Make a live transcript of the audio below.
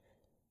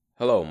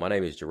Hello, my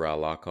name is Gerard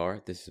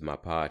Lockhart. This is my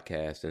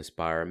podcast,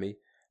 Inspire Me.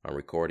 I'm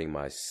recording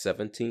my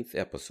 17th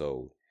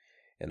episode.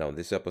 And on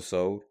this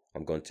episode,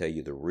 I'm going to tell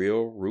you the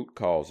real root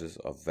causes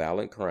of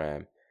violent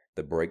crime,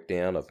 the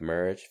breakdown of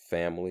marriage,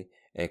 family,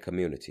 and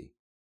community.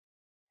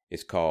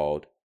 It's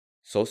called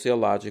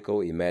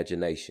sociological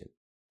imagination.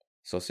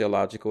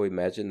 Sociological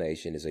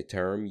imagination is a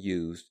term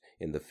used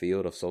in the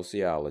field of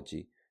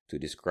sociology to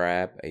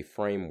describe a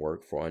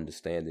framework for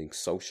understanding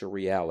social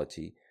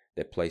reality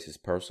that places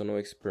personal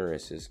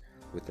experiences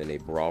within a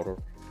broader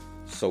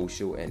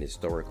social and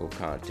historical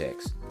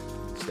context.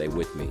 Stay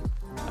with me.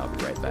 I'll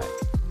be right back.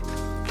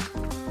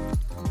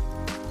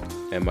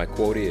 And my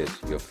quote is,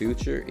 "Your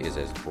future is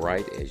as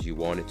bright as you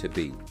want it to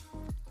be,"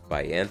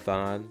 by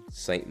Anthony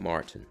St.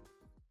 Martin.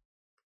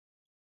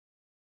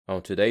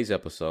 On today's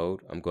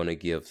episode, I'm going to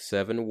give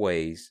 7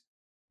 ways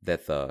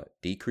that the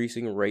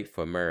decreasing rate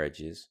for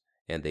marriages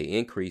and the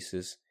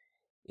increases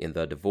in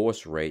the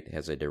divorce rate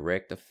has a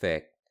direct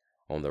effect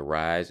on the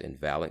rise in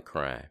violent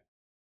crime.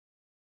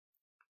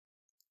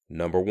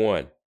 Number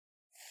 1,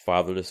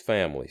 fatherless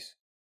families.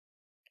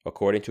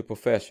 According to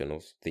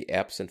professionals, the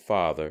absent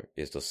father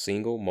is the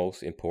single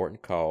most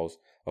important cause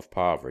of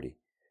poverty.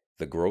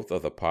 The growth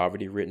of the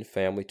poverty-ridden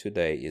family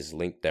today is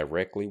linked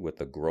directly with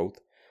the growth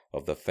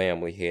of the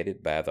family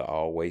headed by the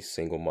always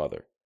single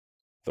mother.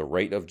 The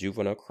rate of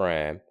juvenile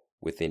crime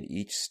within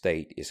each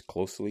state is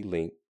closely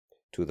linked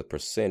to the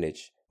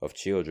percentage of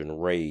children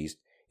raised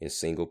in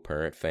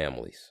single-parent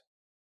families.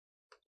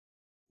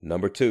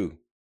 Number 2,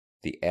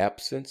 the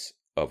absence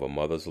of a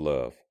mother's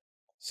love.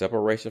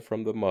 Separation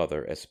from the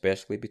mother,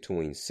 especially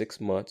between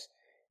 6 months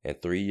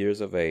and 3 years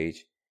of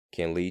age,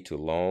 can lead to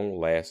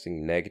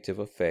long-lasting negative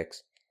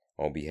effects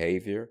on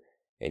behavior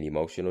and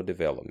emotional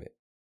development.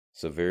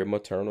 Severe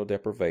maternal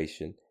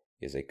deprivation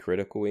is a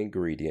critical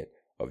ingredient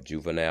of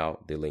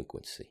juvenile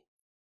delinquency.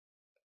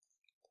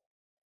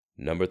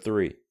 Number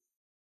 3,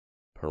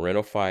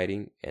 parental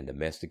fighting and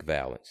domestic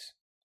violence.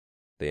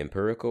 The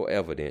empirical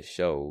evidence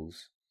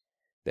shows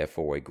that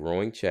for a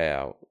growing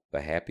child,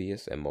 the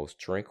happiest and most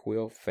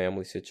tranquil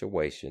family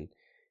situation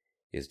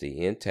is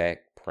the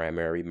intact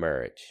primary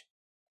marriage.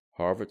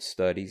 Harvard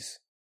studies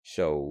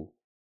show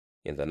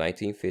in the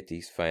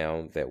 1950s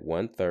found that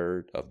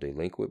 1/3 of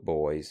delinquent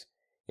boys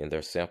in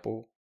their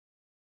sample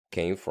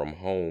came from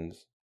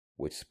homes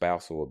with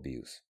spousal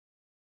abuse.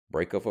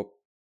 Breakup of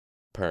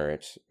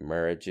parents'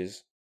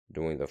 marriages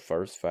during the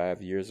first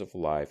 5 years of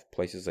life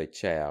places a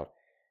child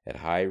at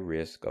high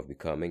risk of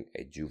becoming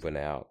a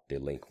juvenile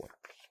delinquent.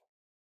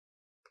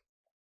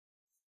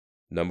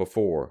 Number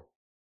 4,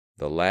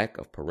 the lack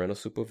of parental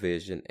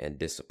supervision and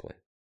discipline.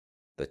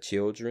 The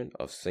children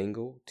of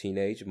single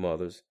teenage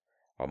mothers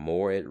are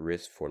more at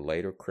risk for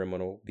later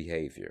criminal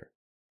behavior.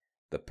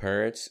 The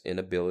parent's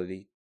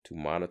inability to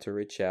monitor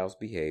a child's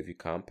behavior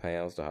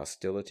compounds the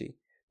hostility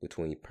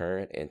between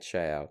parent and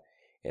child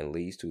and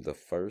leads to the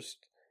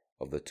first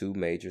of the 2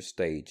 major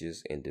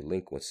stages in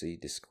delinquency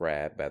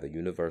described by the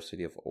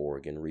University of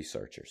Oregon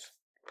researchers.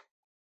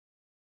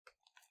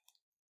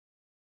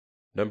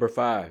 Number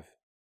 5,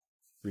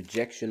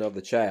 rejection of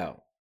the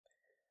child.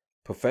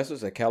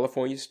 Professors at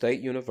California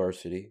State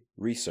University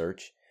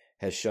research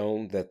has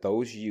shown that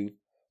those youth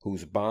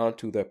whose bond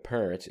to their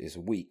parents is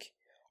weak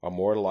are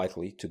more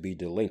likely to be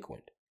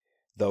delinquent.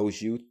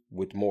 Those youth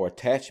with more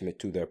attachment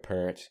to their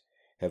parents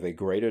have a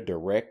greater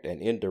direct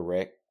and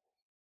indirect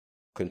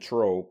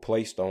control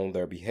placed on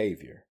their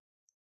behavior.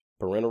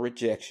 Parental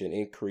rejection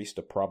increased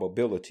the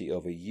probability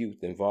of a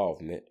youth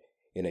involvement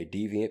in a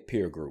deviant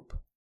peer group.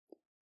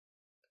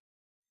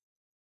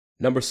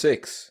 Number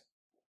 6,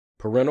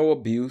 parental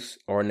abuse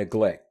or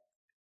neglect.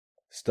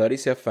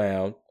 Studies have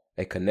found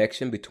a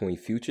connection between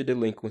future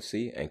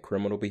delinquency and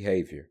criminal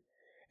behavior,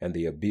 and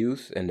the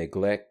abuse and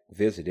neglect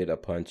visited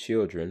upon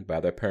children by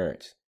their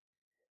parents.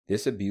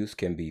 This abuse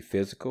can be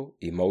physical,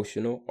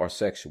 emotional, or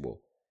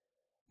sexual.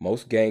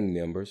 Most gang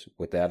members,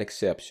 without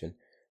exception,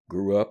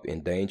 grew up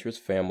in dangerous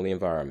family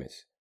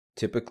environments.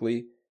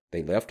 Typically,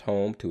 they left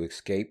home to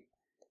escape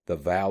the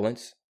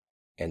violence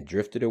and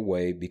drifted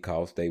away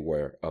because they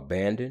were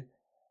abandoned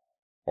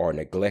or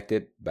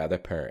neglected by their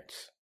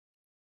parents.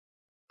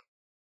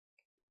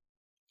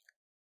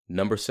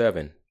 Number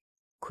 7,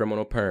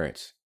 criminal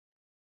parents.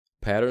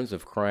 Patterns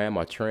of crime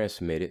are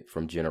transmitted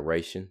from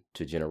generation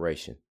to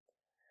generation.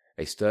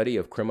 A study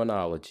of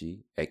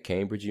criminology at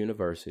Cambridge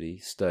University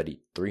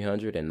studied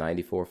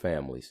 394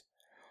 families.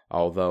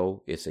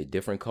 Although it's a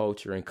different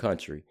culture and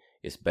country,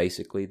 it's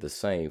basically the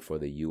same for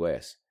the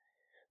U.S.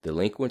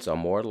 Delinquents are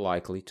more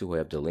likely to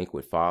have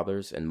delinquent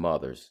fathers and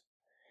mothers.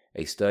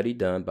 A study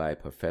done by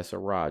Professor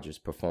Rogers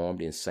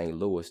performed in St.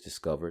 Louis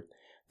discovered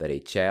that a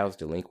child's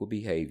delinquent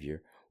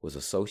behavior was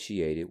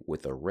associated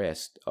with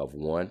arrest of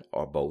one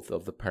or both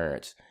of the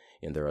parents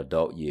in their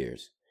adult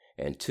years,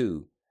 and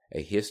 2,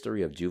 a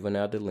history of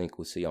juvenile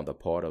delinquency on the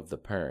part of the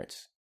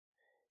parents.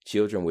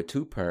 Children with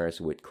 2 parents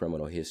with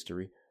criminal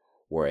history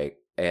were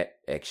at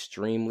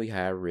extremely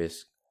high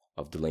risk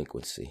of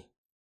delinquency.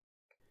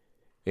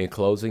 In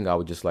closing, I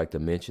would just like to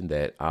mention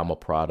that I'm a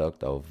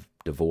product of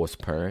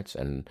divorced parents,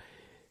 and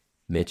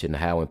mentioned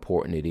how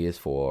important it is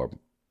for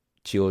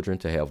children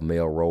to have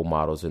male role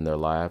models in their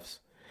lives.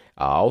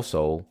 I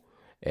also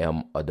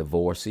am a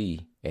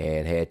divorcee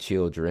and had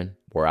children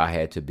where I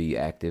had to be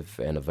active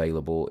and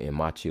available in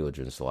my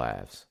children's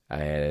lives.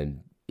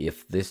 And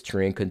if this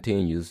trend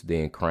continues,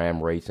 then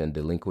crime rates and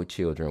delinquent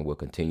children will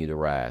continue to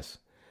rise.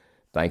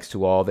 Thanks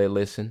to all that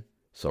listen.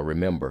 So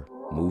remember,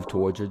 move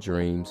towards your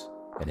dreams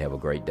and have a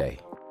great day.